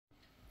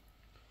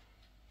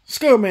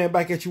Skullman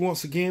back at you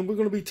once again. We're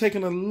going to be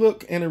taking a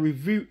look and a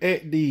review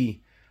at the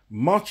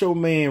Macho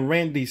Man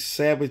Randy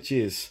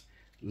Savage's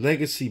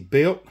Legacy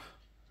belt.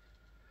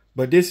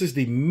 But this is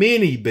the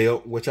mini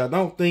belt, which I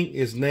don't think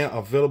is now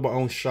available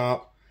on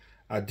shop.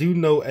 I do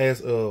know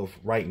as of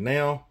right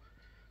now,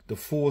 the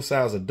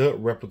full-size adult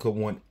replica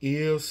one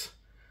is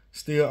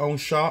still on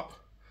shop.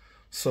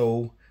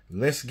 So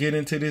let's get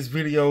into this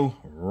video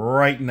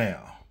right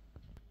now.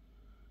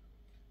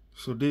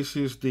 So this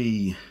is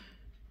the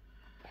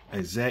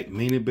exact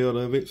mini belt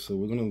of it. So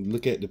we're going to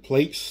look at the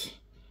plates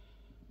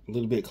a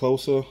little bit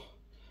closer.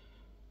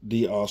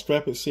 The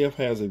strap itself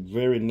has a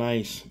very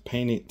nice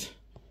painted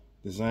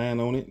design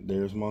on it.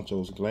 There's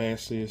Macho's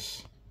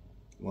glasses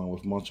along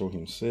with Macho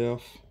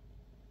himself.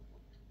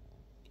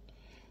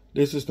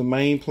 This is the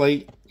main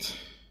plate,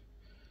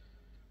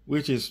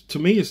 which is, to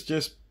me,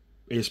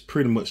 it's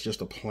pretty much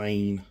just a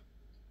plain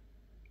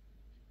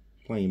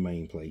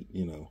main plate,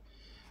 you know.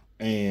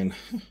 And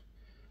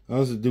I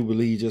also do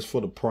believe, just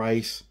for the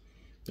price,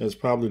 that's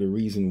probably the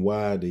reason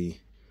why the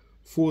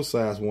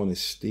full-size one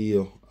is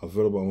still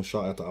available on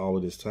shop after all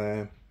of this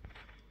time.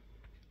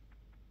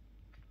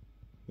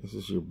 This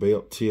is your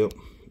belt tip,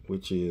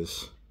 which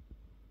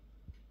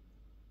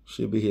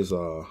should be his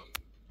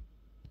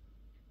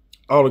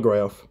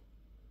autograph,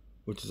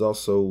 which is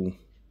also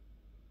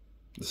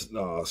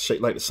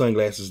shaped like the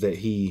sunglasses that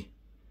he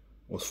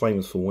was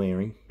famous for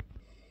wearing.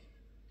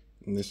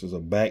 And this is a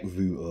back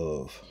view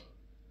of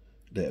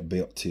that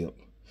belt tip.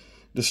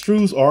 The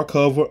screws are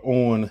covered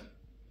on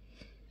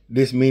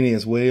this mini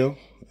as well.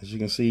 As you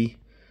can see,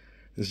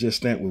 it's just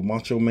stamped with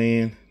Macho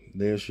Man.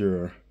 There's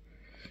your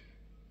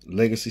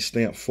Legacy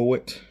stamp for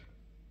it.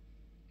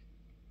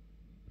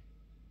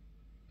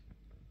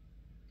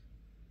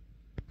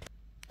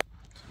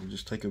 So we'll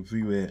just take a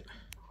view at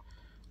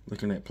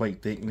looking at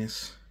plate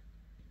thickness.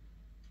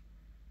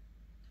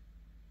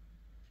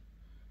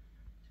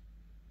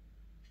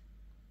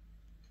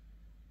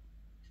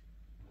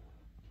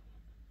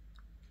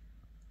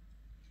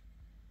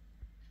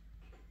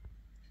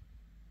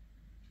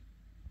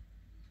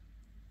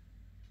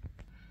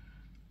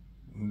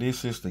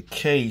 This is the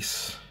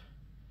case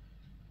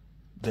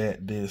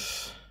that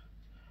this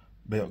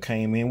belt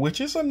came in, which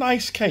is a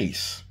nice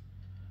case.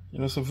 You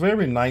know, it's a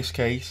very nice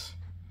case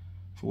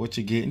for what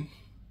you're getting.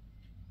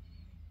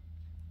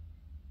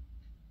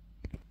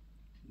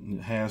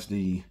 It has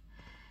the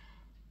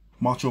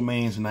Macho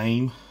Man's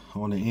name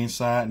on the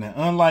inside. Now,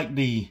 unlike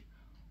the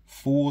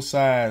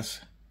full-size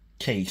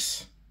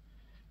case,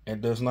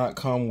 it does not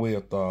come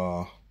with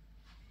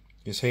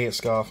his head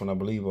scarf, and I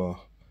believe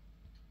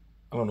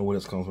I don't know what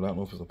it's comes with. I don't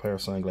know if it's a pair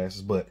of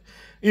sunglasses, but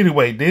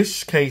anyway,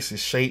 this case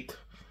is shaped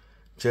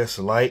just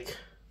like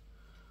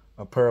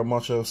a pair of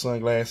Macho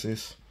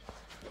sunglasses.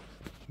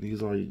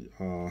 These are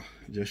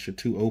just your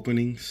two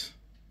openings,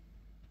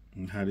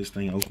 and how this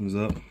thing opens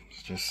up.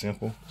 It's just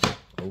simple.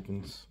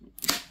 Opens,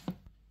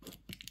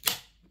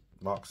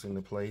 locks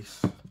into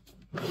place.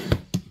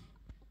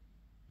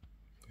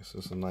 This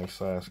is a nice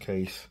size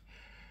case.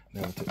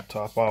 Now to take the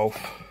top off.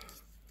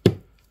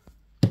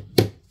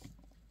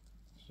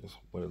 Just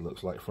what it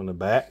looks like from the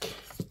back.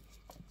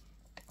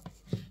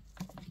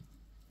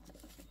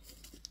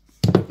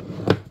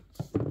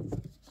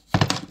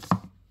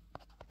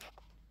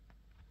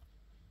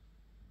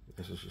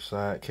 This is your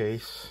side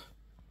case.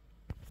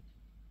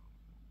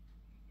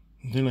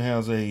 Then it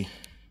has a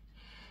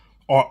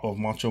art of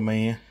Macho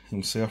Man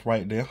himself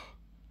right there,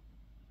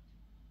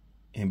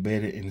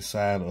 embedded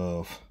inside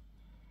of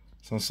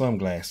some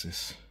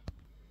sunglasses.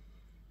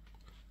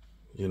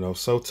 You know,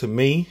 so to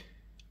me,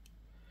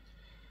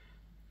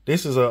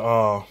 this is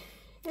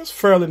it's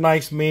fairly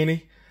nice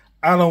mini.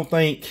 I don't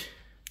think,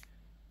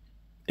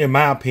 in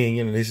my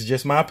opinion, and this is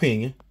just my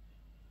opinion,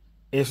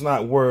 it's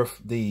not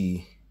worth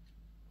the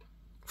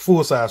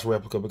full-size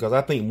replica, because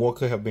I think more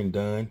could have been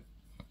done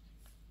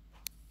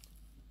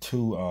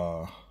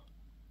to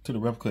the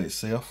replica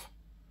itself.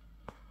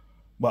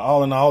 But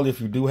all in all, if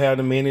you do have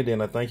the mini,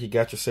 then I think you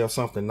got yourself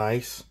something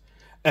nice.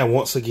 And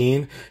once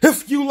again,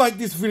 if you like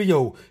this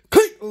video,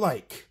 click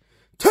like,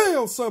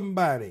 tell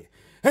somebody,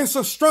 and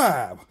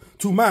subscribe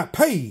to my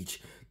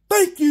page.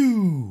 Thank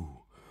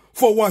you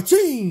for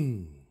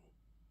watching.